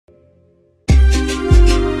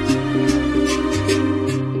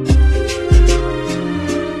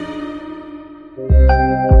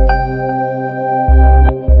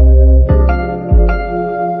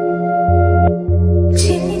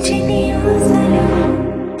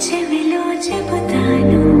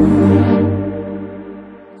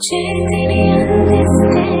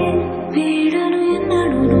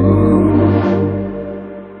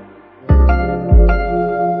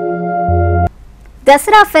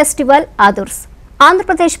Dasara festival ఆదుర్స్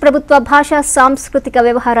Andhra Pradesh ప్రభుత్వ భాషా సాంస్కృతిక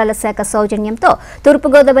వ్యవహారాల శాఖ సౌజన్యంతో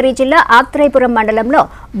తూర్పుగోదావరి జిల్లా ఆత్రేయపురం మండలంలో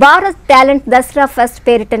భారత్ టాలెంట్ దసరా ఫెస్ట్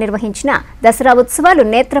పేరిట నిర్వహించిన దసరా ఉత్సవాలు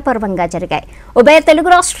నేత్రపర్వంగా జరిగాయి. ఉభయ తెలుగు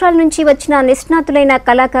రాష్ట్రాల నుంచి వచ్చిన నిష్ణాతులైన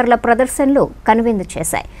కళాకారుల ప్రదర్శనలు కనువిందు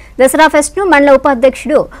చేశాయి. దసరా ఫెస్ట్ ను మండల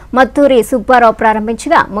ఉపాధ్యక్షుడు మత్తూరి సుబ్బారావు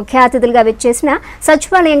ప్రారంభించగా ముఖ్య అతిథులుగా విచ్చేసిన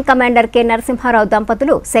సచివాలయం కమాండర్ కె నరసింహారావు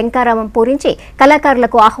దంపతులు శంకారావం పూరించి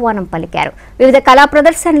కళాకారులకు ఆహ్వానం పలికారు. వివిధ కళా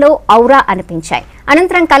ప్రదర్శనలు ఔరా అనిపించాయి.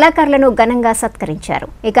 అనంతరం కళాకారులను ఘనంగా సత్కరించారు.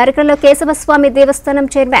 ఈ కార్యక్రమంలో కేశవస్వామి దేవస్థానం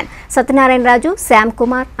చైర్మన్ సత్యనారాయణ రాజు, శ్యామ్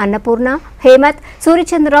కుమార్, అన్నపూర్ణ, హేమత్,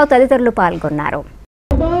 సూర్యచంద్రరావు తదితరులు పాల్గొన్నారు.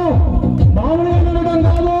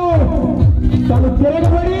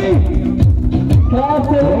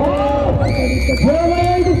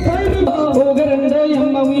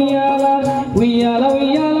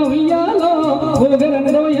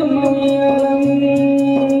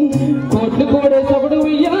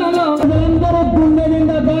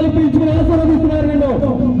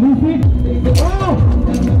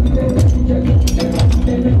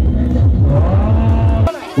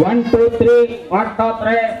 One, two, three, one, two,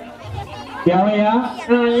 three. ఏమయ్యా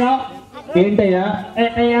ఏంటయ్యా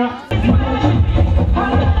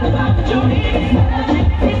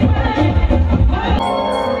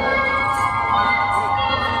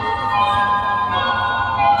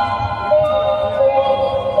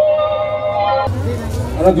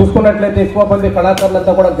అలా చూసుకున్నట్లయితే ఎక్కువ మంది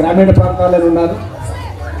కళాకారులంతా కూడా గ్రామీణ ప్రాంతాలలో ఉన్నారు.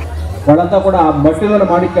 వాళ్ళంతా కూడా మట్టిలోని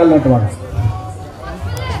మాణిక్యాలంటే వాళ్ళు.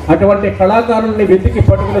 అటువంటి కళాకారుల్ని వెతికి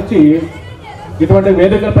పట్టుకుని ఇటువంటి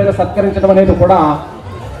వేదికలపైన సత్కరించడం అనేది కూడా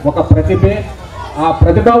ఒక ప్రతిభే. ఆ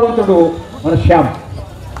ప్రతిభావంతుడు మన శ్యామ్.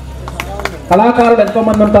 కళాకారులు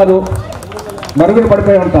ఎంతోమంది ఉంటారు, మరుగున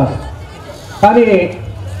పడిపోయి ఉంటారు. కానీ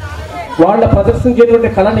వాళ్ళ ప్రదర్శించేటువంటి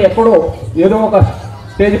కళని ఎక్కడో ఏదో ఒక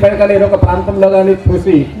స్టేజ్ పైన కానీ ఏదో ఒక ప్రాంతంలో కానీ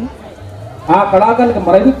చూసి ఆ కళాకారులకు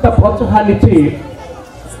మరింత ప్రోత్సాహాన్ని ఇచ్చి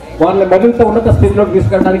వాళ్ళని మరింత ఉన్నత స్థితిలోకి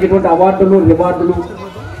తీసుకెళ్ళడానికి ఇటువంటి అవార్డులు, రివార్డులు,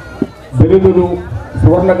 బిరుదులు,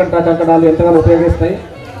 సువర్ణ కంఠ కంకణాలు ఎంతగానో ఉపయోగిస్తాయి.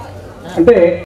 అంటే